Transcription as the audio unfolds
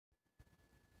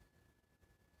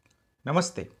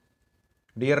Namaste,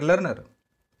 dear learner.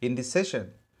 In this session,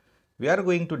 we are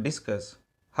going to discuss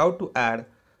how to add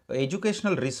an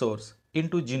educational resource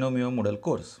into Genomio Moodle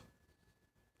course.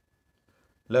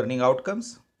 Learning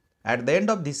outcomes. At the end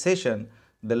of this session,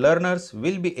 the learners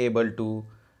will be able to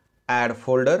add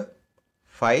folder,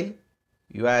 file,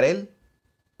 URL,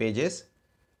 pages,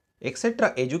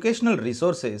 etc. educational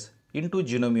resources into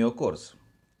Genomio course.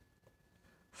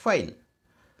 File.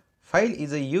 File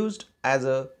is used as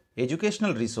a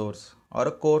educational resource or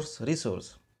a course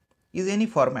resource is any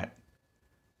format,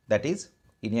 that is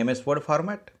in MS Word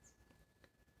format,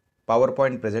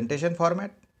 PowerPoint presentation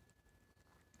format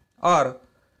or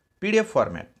PDF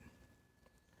format.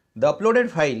 The uploaded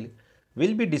file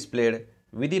will be displayed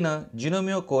within a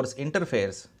Genomio course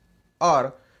interface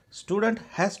or student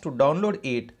has to download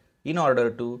it in order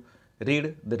to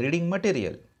read the reading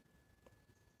material.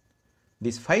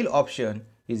 This file option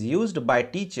is used by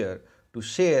teacher to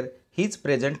share his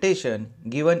presentation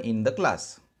given in the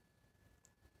class.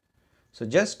 So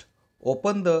just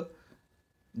open the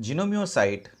Genomio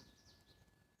site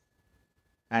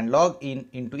and log in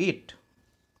into it.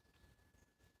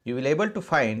 You will be able to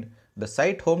find the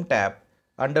site home tab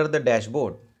under the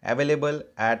dashboard available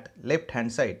at left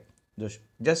hand side.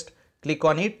 Just click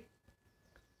on it.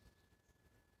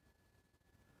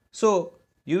 So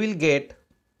you will get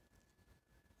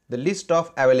the list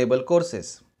of available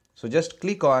courses. So just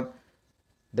click on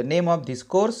the name of this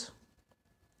course.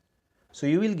 So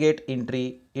you will get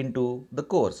entry into the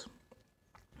course.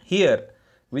 Here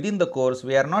within the course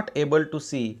we are not able to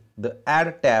see the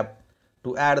add tab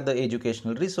to add the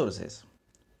educational resources.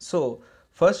 So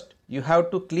first you have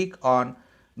to click on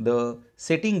the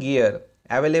setting gear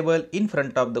available in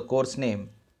front of the course name.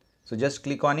 So just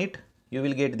click on it. You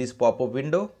will get this pop-up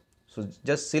window. So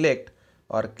just select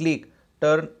or click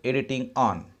turn editing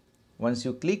on. Once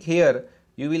you click here,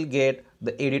 you will get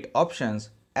the edit options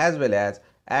as well as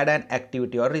add an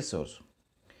activity or resource.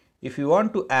 If you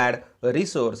want to add a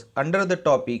resource under the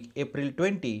topic April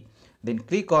 20, then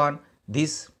click on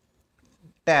this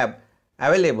tab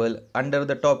available under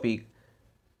the topic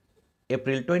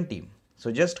April 20.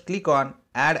 So just click on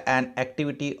add an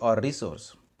activity or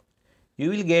resource.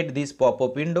 You will get this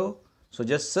pop-up window. So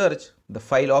just search the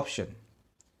file option.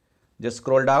 Just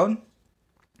scroll down.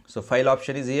 So file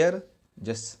option is here.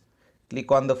 Just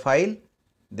click on the file,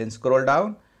 then scroll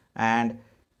down and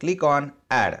click on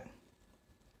add.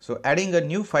 So adding a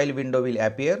new file window will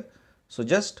appear. So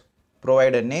just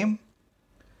provide a name,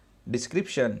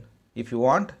 description if you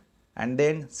want, and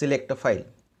then select a file.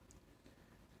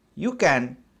 You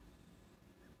can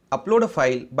upload a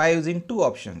file by using two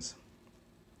options.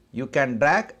 You can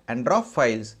drag and drop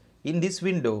files in this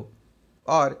window,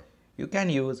 or you can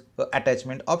use the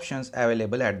attachment options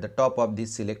available at the top of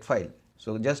this select file.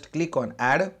 So just click on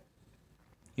add.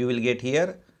 You will get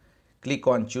here. Click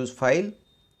on choose file.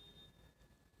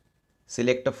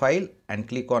 Select a file and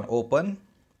click on open.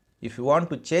 If you want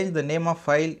to change the name of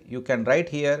file, you can write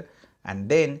here and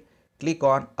then click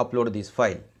on upload this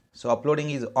file. So uploading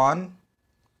is on.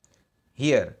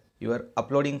 Here your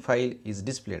uploading file is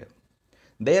displayed.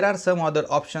 There are some other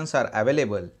options are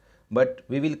available, but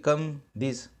we will come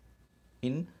this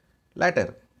in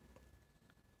later.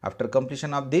 After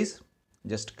completion of this,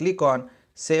 just click on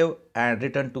save and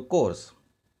return to course.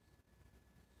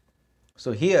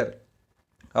 So here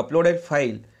uploaded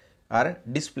file are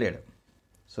displayed.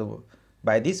 So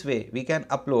by this way we can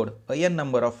upload a n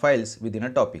number of files within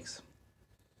a topics.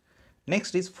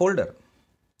 Next is folder.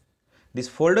 This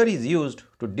folder is used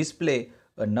to display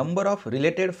a number of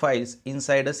related files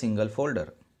inside a single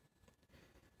folder.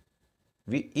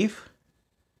 If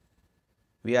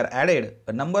we are added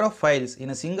a number of files in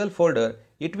a single folder,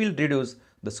 it will reduce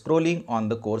the scrolling on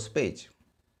the course page.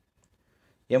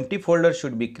 Empty folder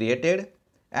should be created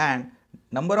and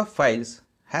number of files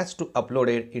has to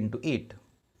uploaded into it.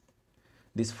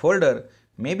 This folder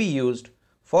may be used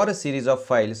for a series of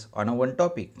files on a one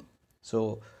topic.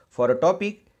 So for a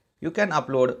topic, you can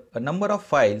upload a number of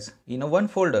files in a one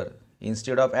folder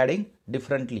instead of adding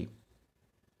differently.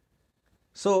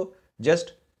 So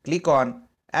just click on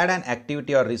add an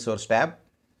activity or resource tab,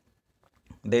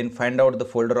 then find out the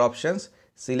folder options,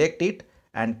 select it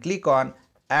and click on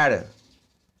add.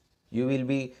 You will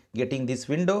be getting this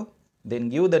window, then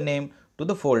give the name to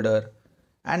the folder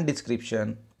and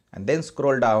description and then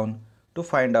scroll down to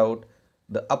find out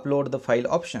the upload the file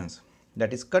options,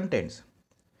 that is contents.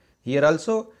 Here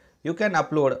also you can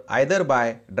upload either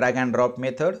by drag and drop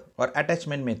method or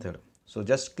attachment method. So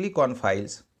just click on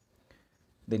files,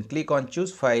 then click on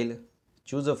choose file,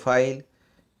 choose a file,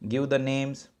 give the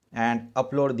names and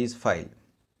upload this file.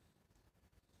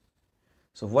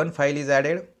 So one file is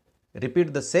added.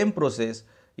 Repeat the same process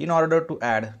in order to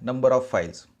add number of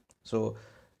files. So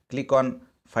click on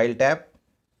File tab,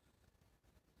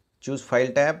 choose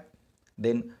File tab,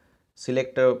 then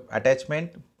select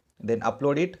attachment, then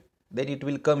upload it, then it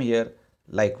will come here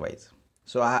likewise.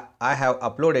 So I have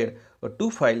uploaded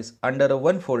 2 files under a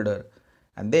one folder,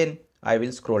 and then I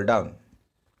will scroll down.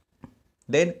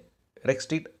 Then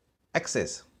restrict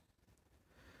access.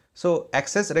 So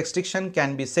access restriction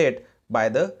can be set by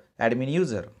the admin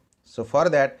user. So for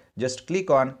that, just click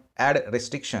on add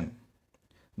restriction.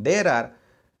 There are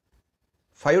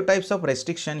 5 types of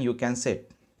restriction you can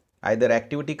set, either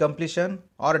activity completion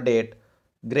or date,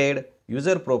 grade,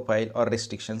 user profile or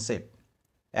restriction set.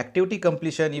 Activity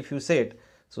completion if you set,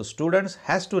 so students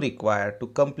has to require to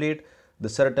complete the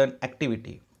certain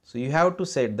activity. So you have to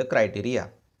set the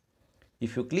criteria.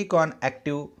 If you click on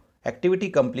activity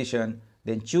completion,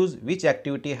 then choose which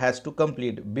activity has to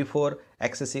complete before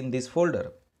accessing this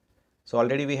folder. So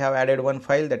already we have added one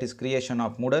file, that is creation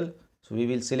of MOODLE. So we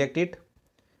will select it,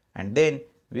 and then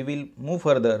we will move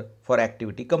further for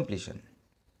activity completion.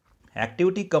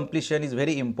 Activity completion is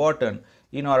very important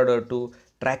in order to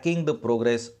tracking the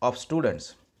progress of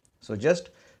students. So just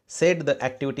set the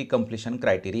activity completion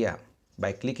criteria.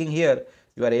 By clicking here,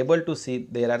 you are able to see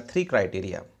there are 3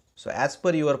 criteria. So as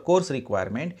per your course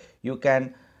requirement, you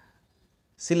can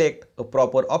select a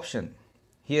proper option.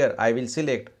 Here I will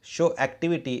select show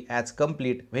activity as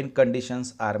complete when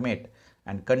conditions are met,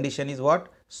 and condition is what?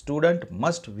 Student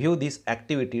must view this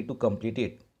activity to complete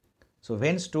it. So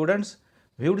when students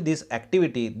viewed this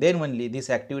activity, then only this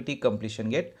activity completion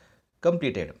get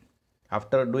completed.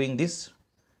 After doing this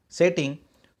setting,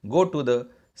 go to the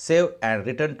save and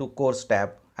return to course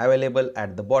tab available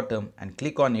at the bottom and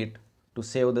click on it to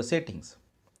save the settings.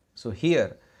 So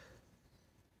here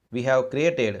we have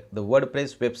created the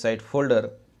WordPress website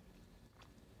folder,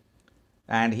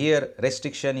 and here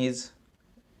restriction is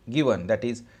given, that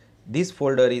is this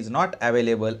folder is not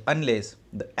available unless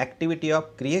the activity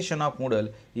of creation of MOODLE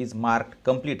is marked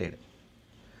completed.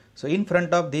 So in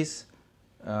front of these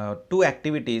 2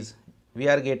 activities, we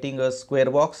are getting a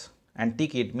square box and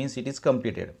tick it, means it is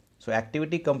completed. So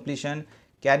activity completion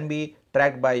can be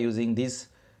tracked by using this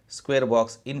square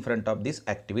box in front of this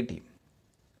activity.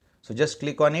 So just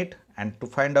click on it and to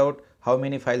find out how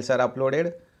many files are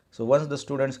uploaded. So once the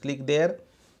students click there,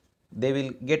 they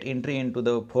will get entry into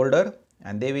the folder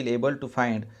and they will able to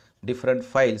find different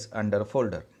files under a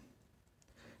folder.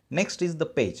 Next is the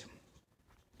page.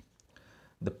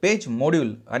 The page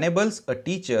module enables a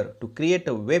teacher to create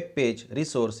a web page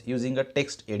resource using a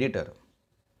text editor.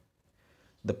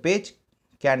 The page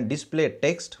can display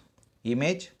text,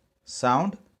 image,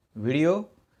 sound, video,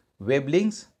 web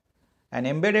links, and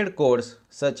embedded codes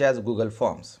such as Google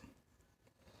Forms.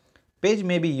 Page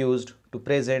may be used to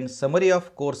present summary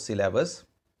of course syllabus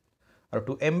or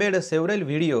to embed several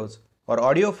videos or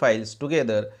audio files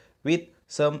together with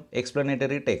some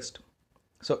explanatory text.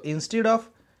 So instead of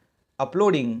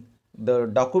uploading the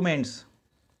documents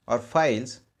or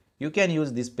files, you can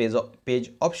use this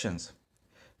page options,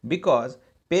 because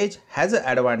page has an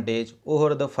advantage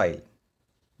over the file,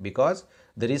 because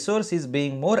the resource is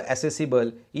being more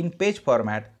accessible in page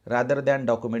format rather than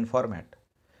document format.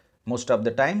 Most of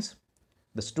the times,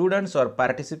 the students or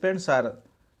participants are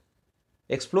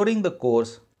exploring the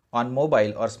course on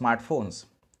mobile or smartphones.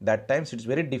 That times it's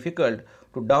very difficult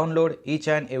to download each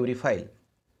and every file.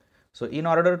 So in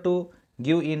order to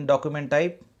give in document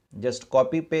type, just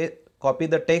copy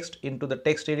the text into the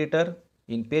text editor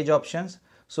in page options.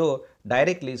 So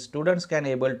directly students can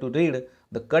able to read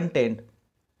the content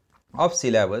of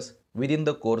syllabus within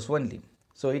the course only.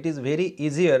 So it is very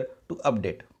easier to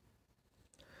update.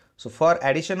 So for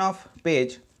addition of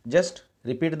page, just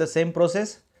repeat the same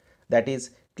process, that is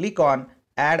click on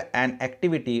add an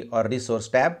activity or resource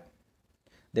tab,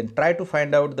 then try to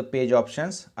find out the page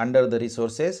options under the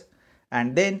resources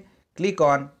and then click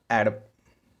on add.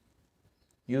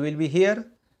 You will be here,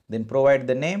 then provide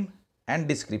the name and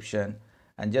description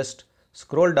and just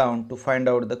scroll down to find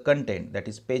out the content, that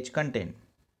is page content.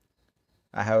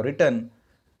 I have written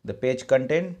the page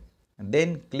content and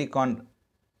then click on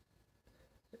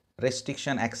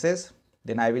restriction access,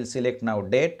 then I will select now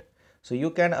date. So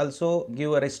you can also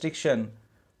give a restriction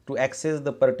to access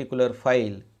the particular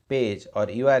file, page or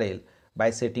URL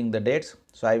by setting the dates.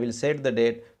 So I will set the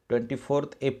date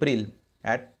 24th April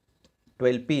at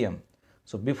 12 PM.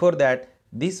 So before that,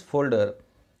 this folder,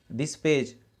 this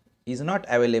page is not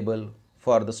available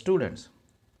for the students.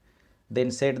 Then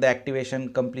set the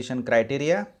activation completion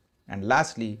criteria and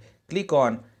lastly click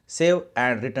on save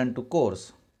and return to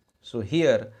course. So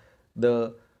here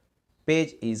the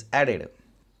page is added.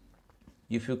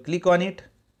 If you click on it,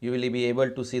 you will be able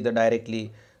to see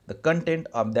directly the content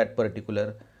of that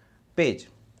particular page.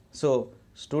 So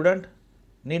student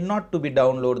need not to be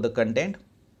download the content.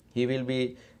 He will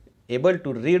be able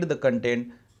to read the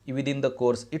content within the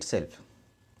course itself.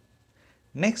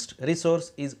 Next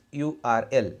resource is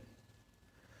URL.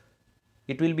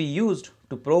 It will be used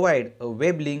to provide a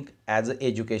web link as an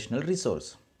educational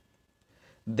resource.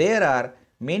 There are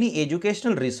many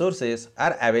educational resources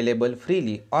are available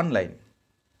freely online,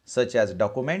 such as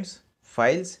documents,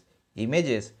 files,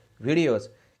 images, videos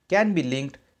can be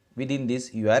linked within this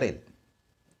URL.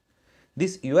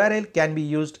 This URL can be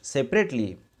used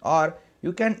separately, or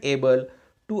you can able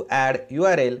to add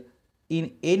URL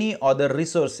in any other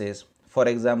resources. For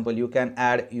example, you can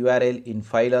add URL in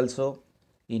file also,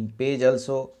 in page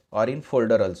also, or in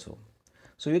folder also.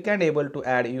 So you can able to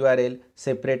add URL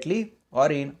separately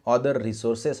or in other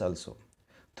resources also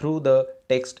through the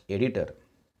text editor.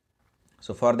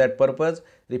 So for that purpose,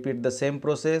 repeat the same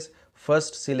process.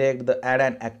 First select the add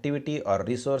an activity or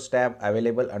resource tab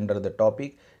available under the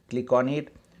topic. Click on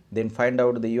it, then find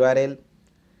out the URL,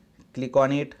 click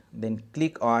on it, then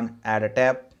click on add a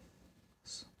tab.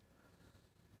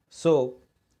 So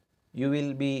you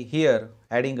will be here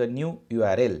adding a new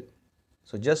URL.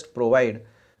 So just provide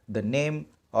the name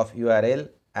of URL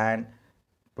and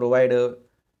provide a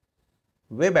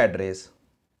web address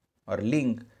or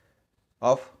link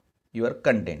of your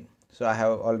content. So I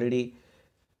have already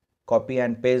copy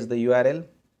and paste the URL,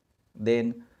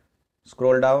 then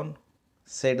scroll down,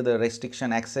 set the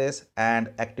restriction access and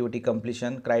activity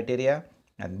completion criteria,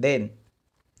 and then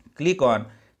click on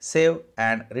save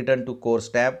and return to course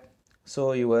tab.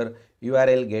 So your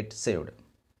URL gets saved.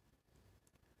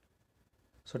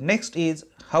 So next is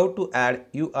how to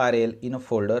add URL in a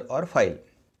folder or file.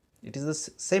 It is the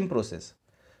same process.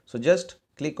 So just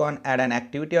click on add an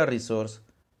activity or resource,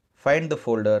 find the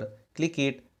folder, click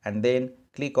it, and then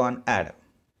click on add.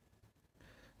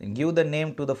 Then give the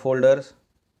name to the folders.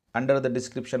 Under the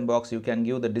description box, you can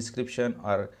give the description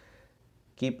or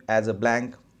keep as a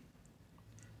blank.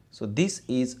 So this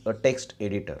is a text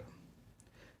editor.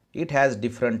 It has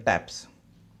different tabs.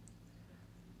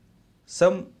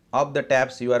 Some of the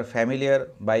tabs you are familiar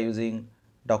by using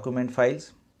document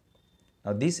files.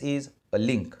 Now this is a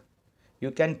link.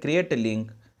 You can create a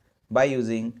link by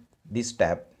using this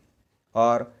tab,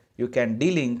 or you can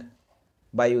delink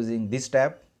by using this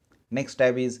tab. Next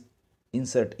tab is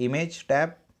insert image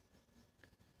tab.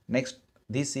 Next,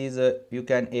 this is you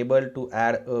can able to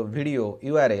add a video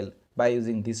URL by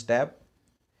using this tab.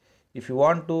 If you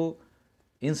want to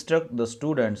instruct the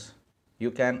students,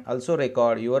 you can also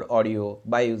record your audio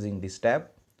by using this tab,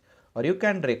 or you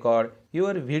can record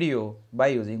your video by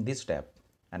using this tab.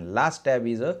 And last tab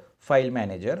is a file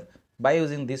manager. By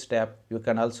using this tab, you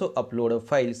can also upload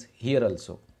files here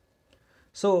also.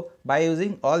 So by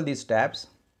using all these tabs,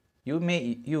 you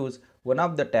may use one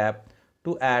of the tab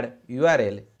to add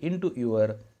URL into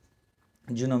your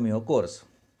Genomio course.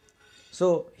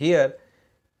 So here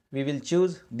we will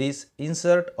choose this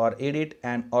insert or edit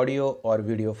an audio or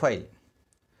video file.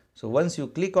 So once you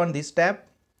click on this tab,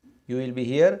 you will be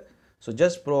here. So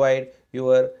just provide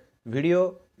your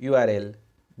video URL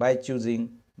by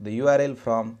choosing the URL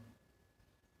from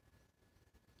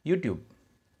YouTube.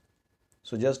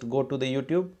 So just go to the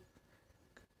YouTube,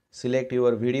 select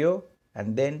your video,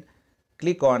 and then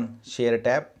click on share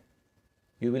tab.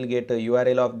 You will get a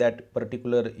URL of that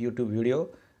particular YouTube video.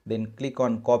 Then click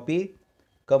on copy,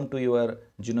 come to your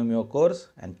Genomio course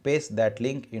and paste that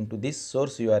link into this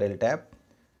source URL tab.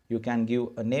 You can give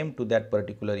a name to that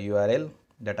particular URL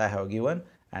that I have given,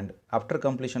 and after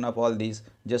completion of all these,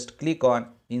 just click on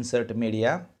insert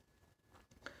media.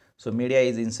 So media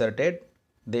is inserted.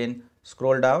 Then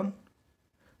scroll down,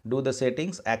 do the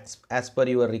settings as per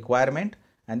your requirement,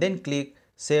 and then click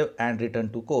save and return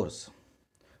to course.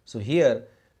 So here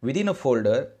within a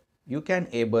folder, you can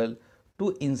able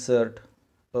to insert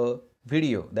a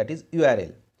video, that is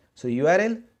URL. So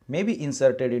URL may be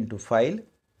inserted into file,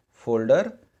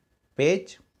 folder,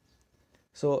 page.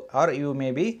 So or you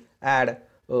may be add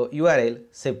a URL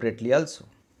separately also.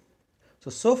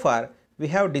 So far we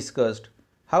have discussed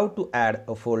how to add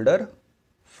a folder,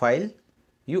 file,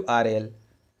 URL,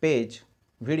 page,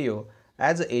 video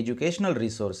as educational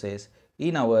resources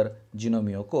in our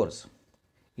Genomio course.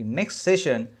 In next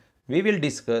session, we will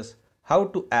discuss how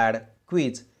to add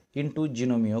quiz into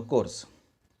Genomio course.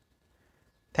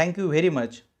 Thank you very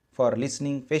much for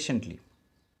listening patiently.